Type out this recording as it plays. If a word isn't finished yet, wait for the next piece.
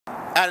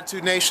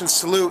Attitude Nation,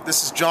 salute.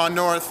 This is Jon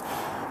North.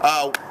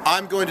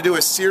 I'm going to do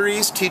a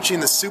series teaching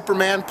the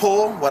Superman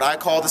pull, what I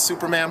call the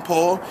Superman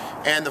pull,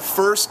 and the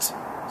first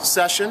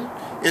session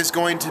is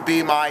going to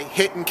be my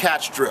hit and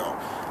catch drill.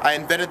 I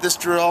invented this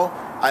drill,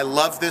 I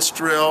love this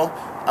drill,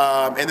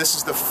 and this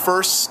is the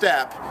first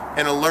step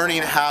in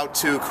learning how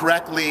to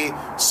correctly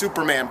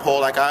Superman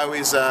pull, like I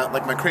always,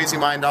 like my crazy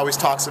mind always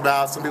talks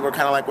about. Some people are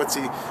kind of like, what's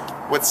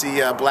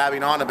he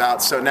blabbing on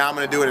about? So now I'm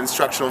going to do an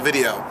instructional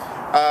video.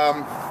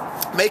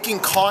 Making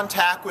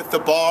contact with the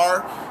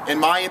bar, in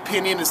my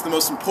opinion, is the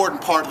most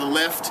important part of the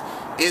lift,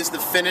 is the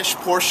finish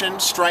portion,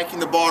 striking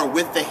the bar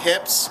with the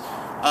hips.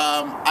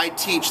 I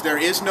teach there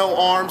is no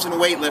arms in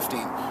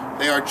weightlifting.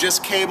 They are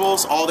just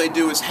cables. All they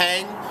do is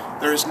hang.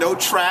 There is no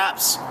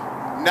traps.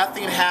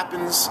 Nothing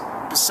happens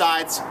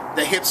besides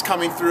the hips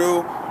coming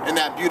through and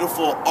that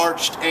beautiful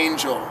arched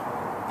angel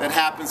that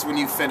happens when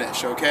you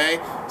finish, okay?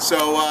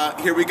 So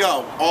here we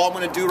go. All I'm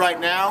going to do right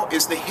now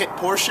is the hit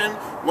portion.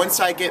 Once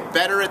I get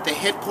better at the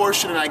hit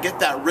portion and I get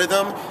that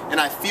rhythm and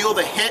I feel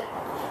the hit,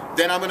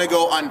 then I'm going to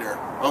go under,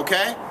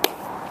 okay?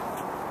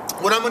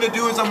 What I'm going to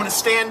do is I'm going to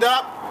stand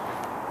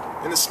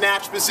up in the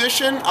snatch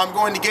position. I'm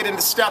going to get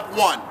into step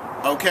one,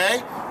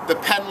 okay? The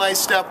Penlay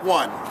step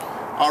one.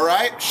 All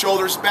right,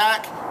 shoulders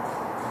back,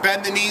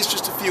 bend the knees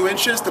just a few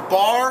inches. The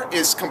bar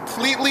is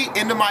completely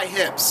into my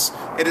hips.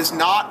 It is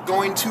not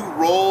going to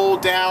roll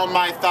down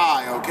my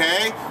thigh,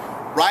 okay?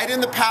 Right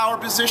in the power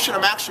position,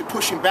 I'm actually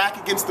pushing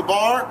back against the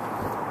bar.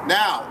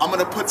 Now, I'm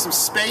going to put some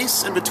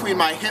space in between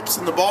my hips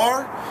and the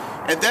bar,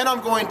 and then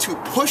I'm going to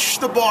push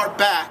the bar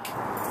back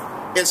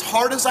as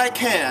hard as I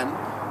can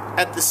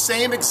at the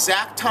same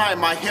exact time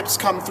my hips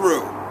come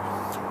through.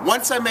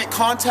 Once I make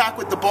contact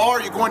with the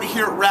bar, you're going to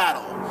hear it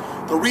rattle.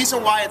 The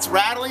reason why it's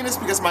rattling is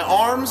because my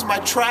arms, my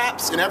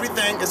traps, and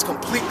everything is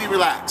completely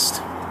relaxed.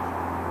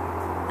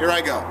 Here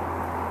I go.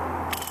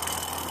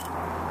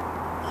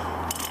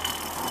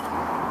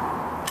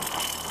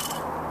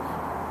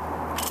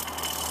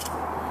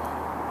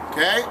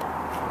 Okay?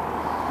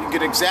 You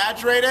can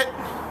exaggerate it.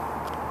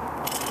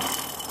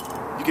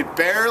 You can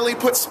barely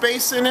put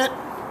space in it.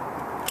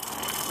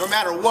 No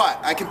matter what.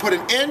 I can put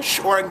an inch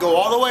or I can go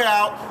all the way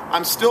out.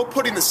 I'm still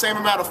putting the same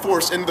amount of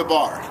force into the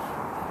bar.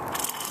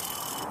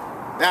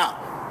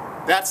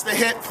 Now, that's the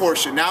hit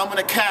portion. Now I'm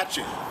going to catch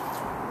it.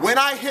 When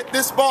I hit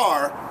this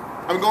bar,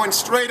 I'm going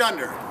straight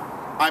under.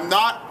 I'm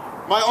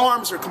not, my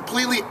arms are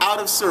completely out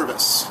of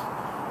service.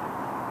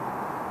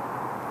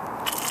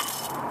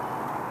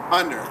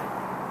 Under.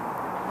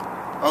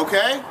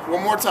 Okay,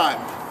 one more time.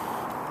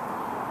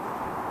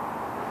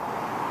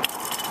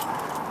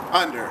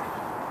 Under.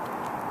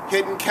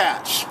 Hit and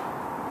catch.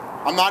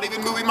 I'm not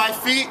even moving my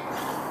feet.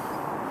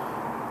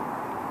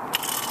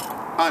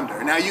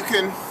 Under. Now you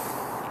can,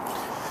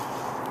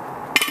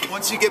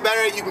 once you get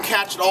better, you can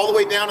catch it all the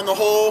way down in the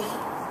hole,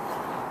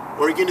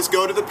 or you can just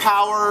go to the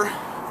power.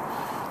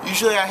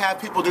 Usually I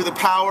have people do the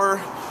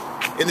power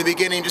in the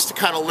beginning just to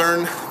kind of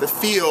learn the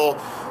feel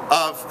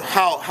of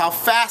how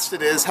fast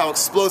it is, how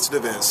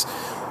explosive it is.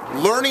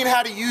 Learning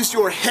how to use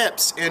your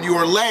hips and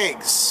your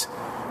legs,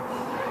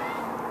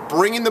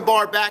 bringing the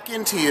bar back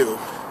into you.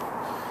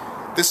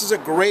 This is a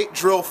great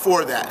drill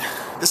for that.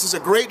 This is a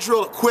great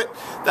drill to quit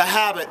the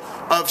habit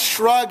of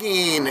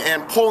shrugging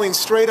and pulling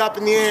straight up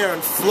in the air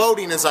and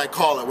floating, as I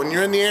call it, when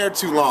you're in the air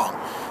too long.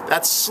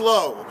 That's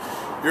slow.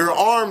 Your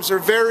arms are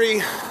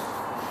very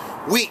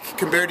weak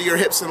compared to your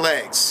hips and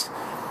legs.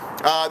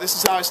 This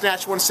is how I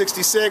snatch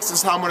 166. This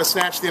is how I'm going to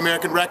snatch the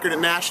American record at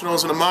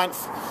Nationals in a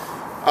month.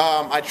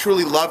 I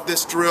truly love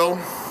this drill.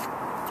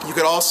 You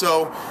could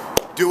also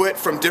do it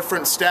from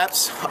different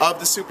steps of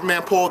the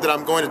Superman pull that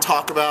I'm going to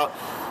talk about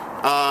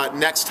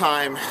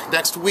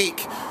next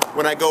week,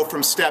 when I go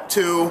from step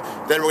 2,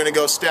 then we're going to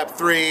go step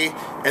 3,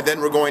 and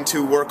then we're going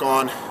to work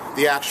on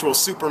the actual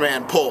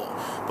Superman pull.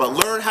 But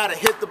learn how to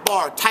hit the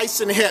bar,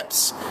 Tyson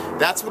hips.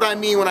 That's what I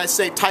mean when I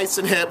say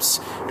Tyson hips,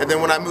 and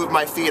then when I move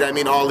my feet, I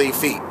mean Ali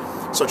feet.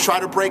 So try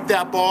to break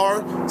that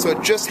bar so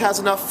it just has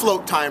enough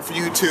float time for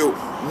you to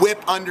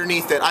whip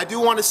underneath it. I do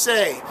want to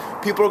say,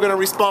 people are going to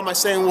respond by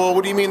saying, well,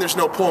 what do you mean there's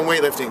no pull in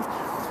weightlifting?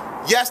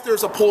 Yes,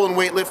 there's a pull in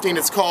weightlifting.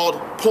 It's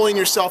called pulling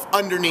yourself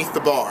underneath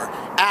the bar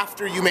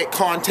after you make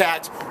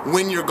contact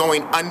when you're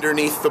going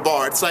underneath the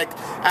bar. It's like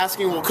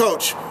asking, well,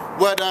 coach,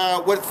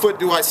 what foot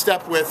do I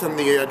step with in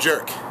the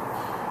jerk?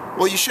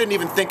 Well, you shouldn't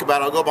even think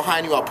about it. I'll go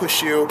behind you, I'll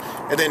push you,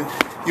 and then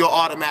you'll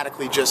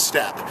automatically just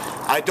step.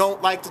 I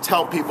don't like to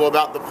tell people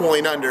about the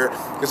pulling under,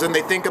 because then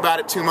they think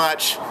about it too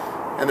much,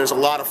 and there's a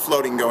lot of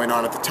floating going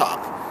on at the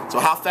top. So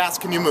how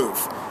fast can you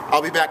move?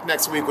 I'll be back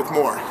next week with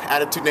more.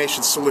 Attitude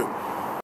Nation, salute.